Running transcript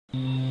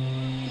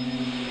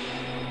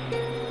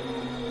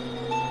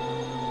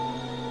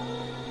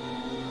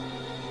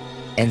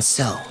And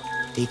so,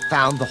 they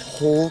found the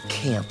whole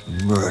camp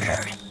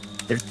murdered.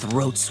 Their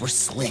throats were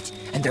slit,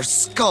 and their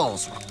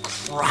skulls were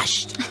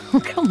crushed. Oh,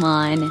 come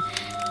on.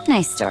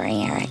 Nice story,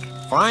 Eric.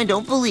 Fine,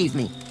 don't believe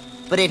me,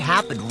 but it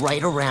happened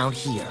right around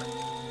here.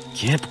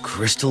 Camp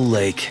Crystal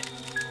Lake.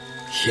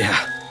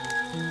 Yeah.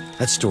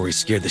 That story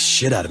scared the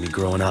shit out of me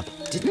growing up.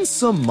 Didn't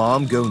some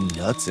mom go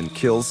nuts and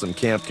kill some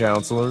camp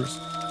counselors?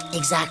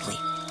 Exactly.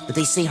 But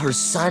they say her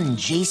son,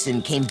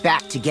 Jason, came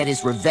back to get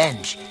his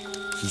revenge.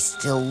 He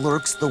still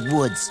lurks the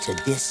woods to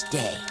this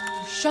day.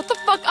 Shut the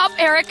fuck up,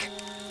 Eric!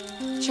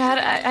 Chad,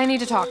 I need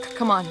to talk.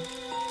 Come on.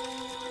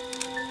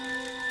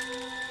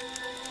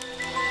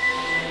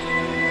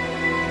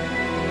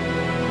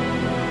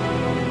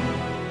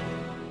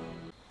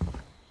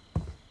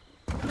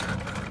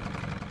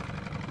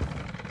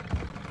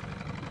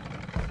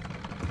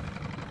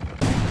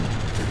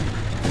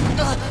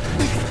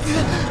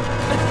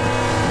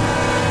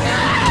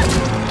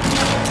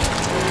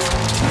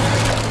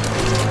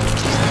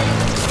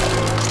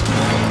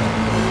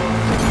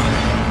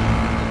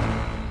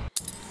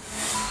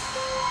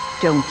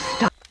 Don't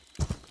stop.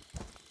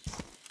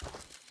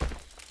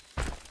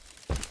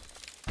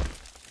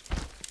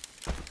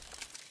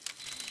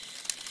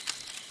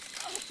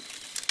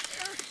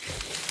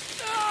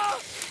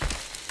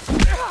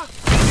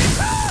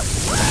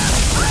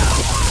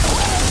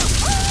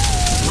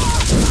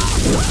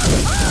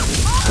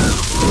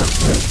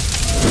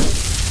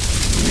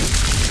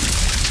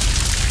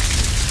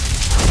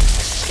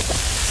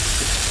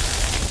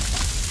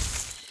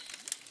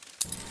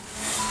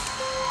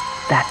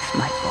 That's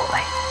my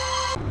boy.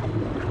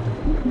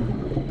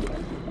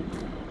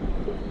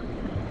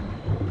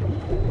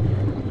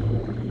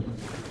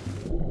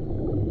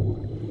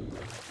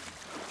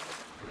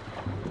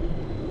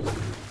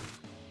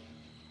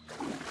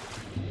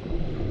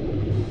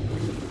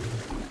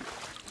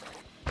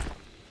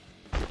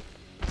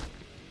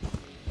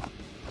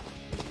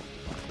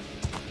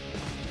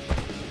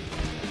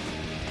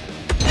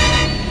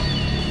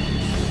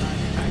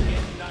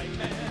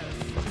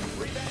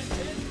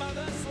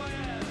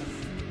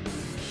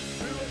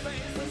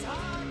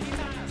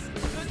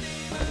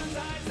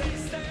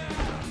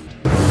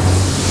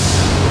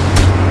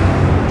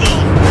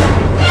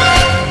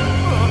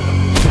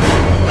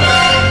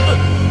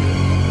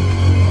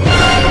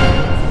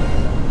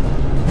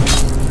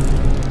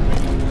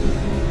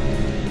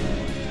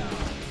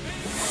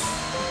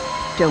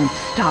 Don't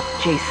stop,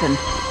 Jason.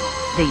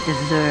 They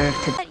deserve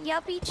to... Let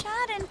Yuppie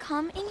Chad and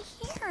come in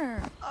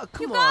here. Oh, You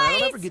come on, I guys!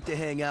 don't ever get to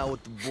hang out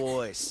with the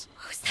boys.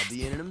 I'll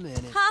be in a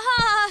minute.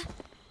 Haha!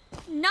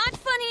 Not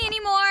funny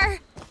anymore.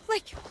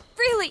 Like,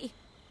 really.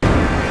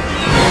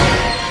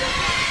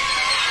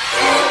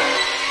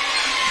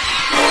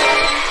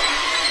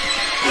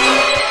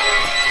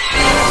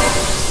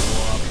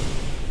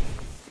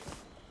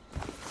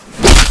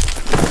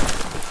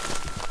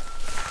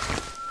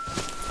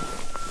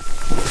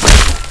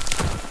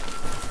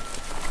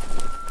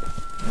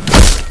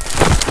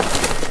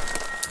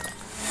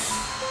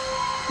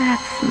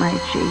 That's my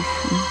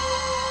Jason.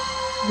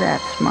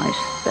 That's my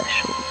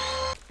specials.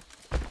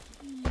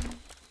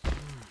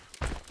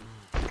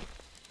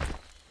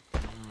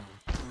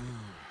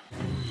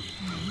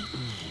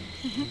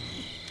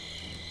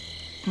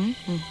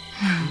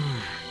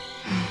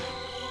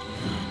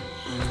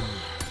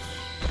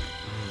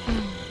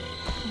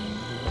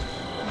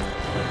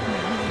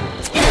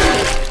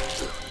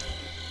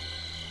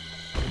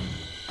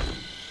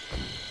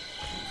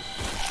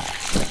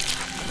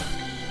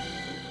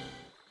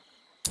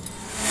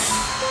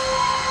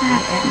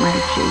 That's my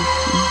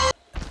Jason.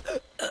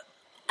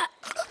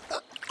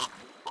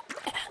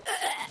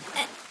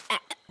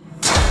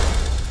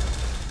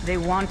 They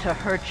want to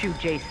hurt you,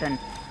 Jason.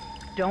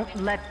 Don't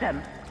let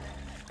them.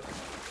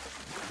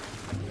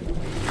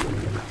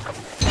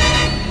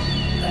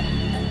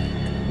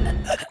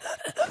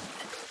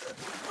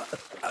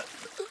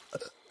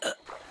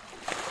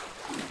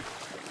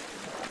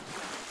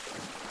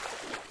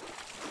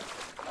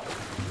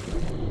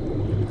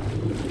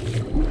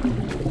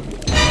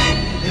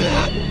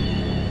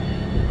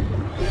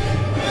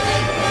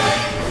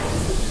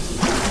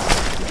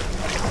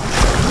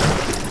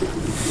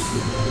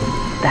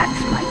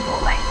 That's my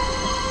boy.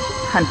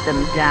 Hunt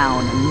them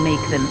down and make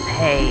them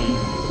pay.